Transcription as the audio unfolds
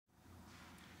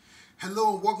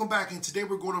Hello and welcome back, and today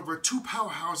we're going over two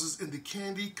powerhouses in the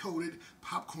candy-coated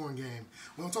popcorn game.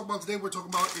 What I'm talking about today, we're talking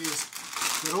about is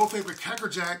that old favorite Cracker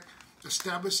Jack,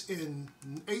 established in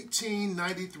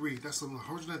 1893. That's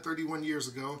 131 years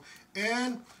ago.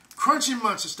 And Crunch N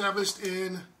Munch, established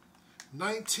in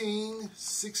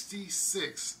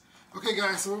 1966. Okay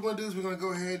guys, so what we're going to do is we're going to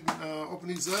go ahead and open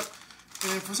these up.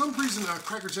 And for some reason,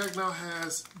 Cracker Jack now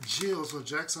has Jills, so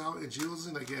Jack's out and Jills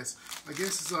in, I guess. I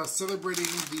guess it's celebrating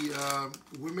the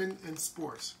women in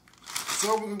sports.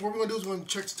 So what we're going to do is we're going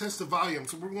to test the volume.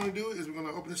 So what we're going to do is we're going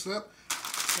to open this up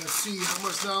and see how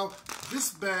much now.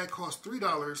 This bag costs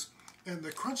 $3, and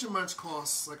the Crunch N Munch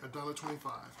costs like $1.25.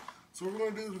 So what we're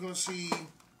going to do is we're going to see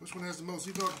which one has the most.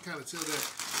 You know, I can kind of tell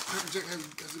that Cracker Jack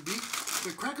has a beat.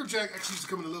 The Cracker Jack actually used to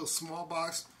come in a little small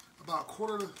box, about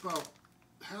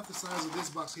half the size of this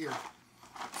box here.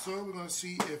 So we're going to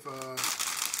see if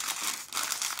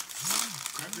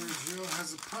Cracker Jill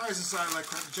has a prize inside like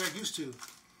Cracker Jack used to.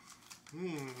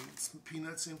 It's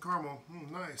peanuts and caramel.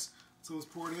 Nice. So it's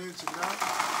poured in. Check it out.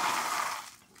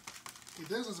 It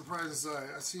does have a prize inside.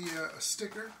 I see a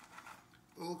sticker.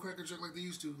 Old Cracker Jack like they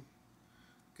used to.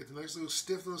 Get the nice little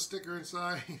stiff little sticker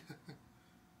inside.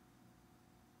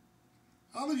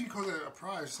 I don't know if you can call that a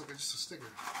prize. It's like just a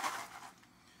sticker.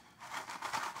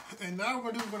 And now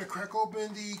we're going to crack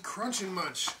open the Crunch N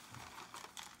Munch.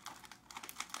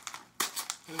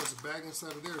 And there's a bag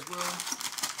inside of there as well.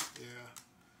 Yeah.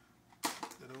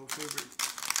 That old favorite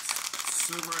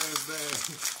silver ass bag.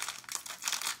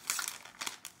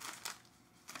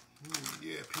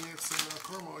 Yeah, peanuts and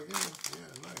caramel again.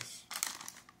 Yeah, nice.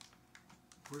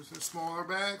 Where's that smaller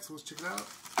bag? So let's check it out.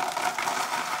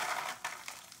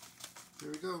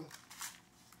 There we go.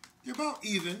 You're about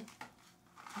even.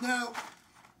 Now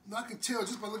I can tell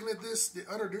just by looking at this, the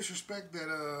utter disrespect that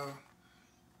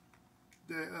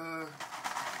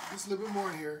there's a little bit more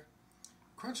in here.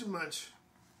 Crunch N Munch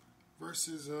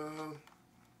versus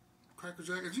Cracker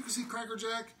Jack. As you can see, Cracker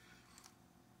Jack,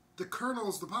 the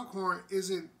kernels, the popcorn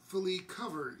isn't fully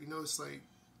covered. You know, it's like,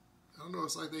 I don't know,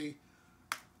 it's like they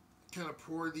kind of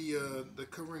pour the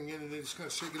covering in and they just kind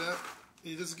of shake it up.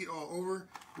 And it doesn't get all over.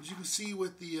 But you can see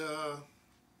with the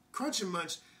Crunch N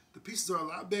Munch, the pieces are a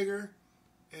lot bigger.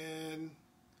 And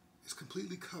it's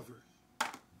completely covered.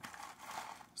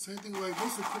 Same thing like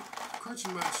most of the Crunch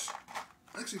N Munch.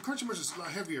 Actually, Crunch N Munch is a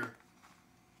lot heavier.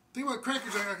 Thing about Cracker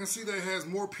Jack, I can see that it has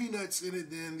more peanuts in it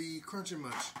than the Crunch N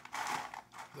Munch.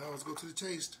 Now let's go to the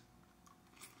taste.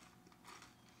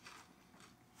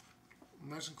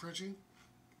 Nice and crunchy.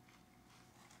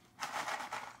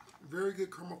 Very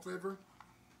good caramel flavor.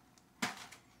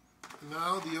 And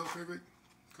now the old favorite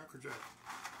Cracker Jack.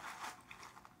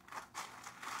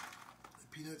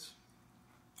 Peanuts.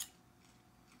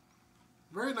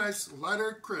 Very nice,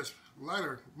 lighter, crisp,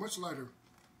 lighter, much lighter.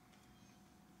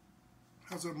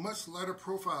 Has a much lighter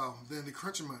profile than the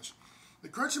Crunch N Munch. The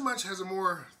Crunch N Munch has a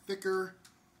more thicker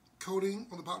coating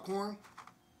on the popcorn,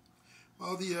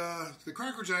 while the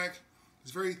Cracker Jack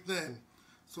is very thin.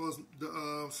 So it's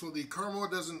so the caramel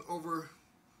doesn't overcome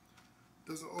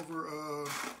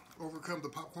the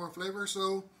popcorn flavor.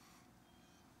 So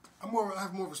I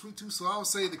have more of a sweet tooth, so I would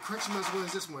say the Crunch N Munch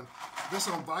wins this one. That's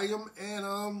on volume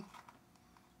and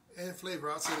flavor.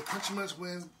 I'd say the Crunch N Munch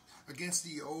wins against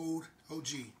the old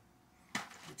OG,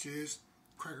 which is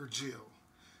Cracker Jill.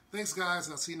 Thanks guys,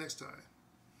 and I'll see you next time.